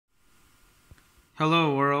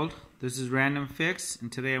Hello world, this is RandomFIX,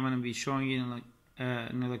 and today I'm going to be showing you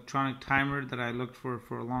an electronic timer that I looked for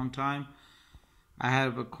a long time. I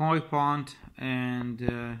have a koi pond and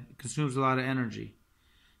it consumes a lot of energy.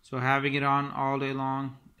 So having it on all day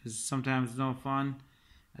long is sometimes no fun.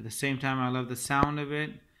 At the same time, I love the sound of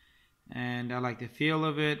it and I like the feel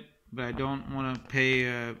of it, but I don't want to pay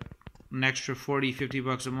an extra 40-50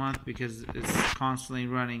 bucks a month because it's constantly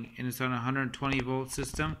running, and it's on a 120 volt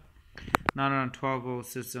system, not on a 12 volt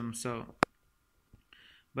system.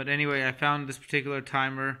 But anyway, I found this particular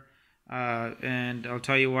timer and I'll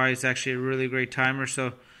tell you why it's actually a really great timer.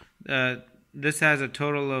 So this has a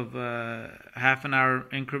total of half an hour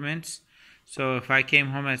increments. So if I came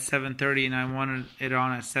home at 7:30 and I wanted it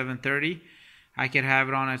on at 7:30, I could have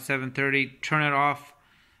it on at 7:30, turn it off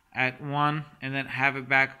at 1, and then have it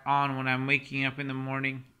back on when I'm waking up in the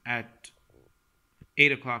morning at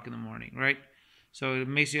 8 o'clock in the morning, right? So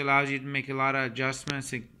it allows you to make a lot of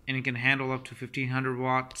adjustments, and it can handle up to 1500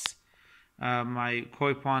 watts. My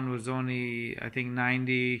koi pond was only, I think,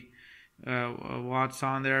 90 watts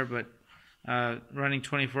on there, but running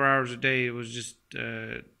 24 hours a day, it was just,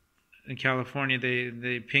 in California,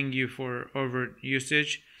 they ping you for over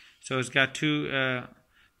usage. So it's got two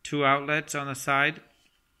outlets on the side,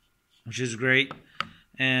 which is great.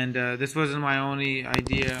 And this wasn't my only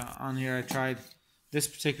idea on here. I tried this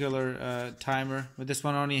particular timer, but this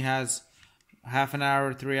one only has half an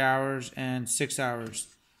hour, 3 hours, and 6 hours.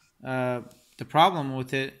 The problem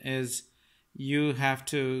with it is you have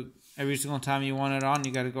to, every single time you want it on,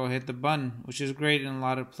 you got to go hit the button, which is great in a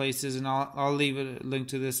lot of places, and I'll leave a link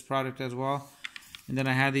to this product as well. And then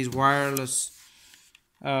I have these wireless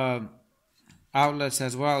outlets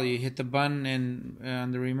as well. You hit the button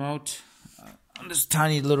on the remote, on this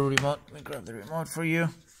tiny little remote. Let me grab the remote for you.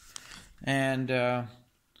 And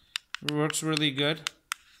it works really good.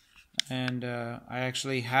 And I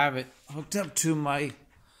actually have it hooked up to my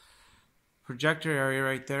projector area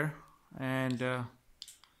right there, and the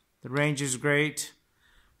range is great,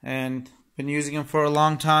 and been using them for a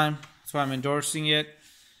long time. That's why I'm endorsing it.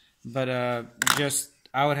 But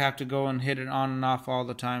I would have to go and hit it on and off all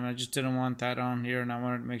the time. I just didn't want that on here, and I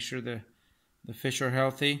wanted to make sure the fish are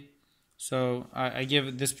healthy. So I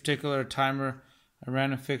give this particular timer a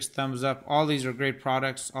RandomFIX thumbs up. All these are great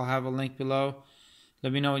products. I'll have a link below.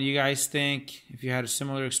 Let me know what you guys think, if you had a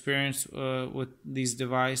similar experience with these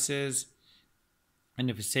devices, and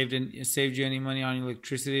if it saved you any money on your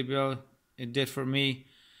electricity bill. It did for me.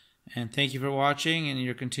 And thank you for watching and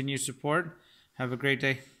your continued support. Have a great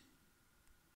day.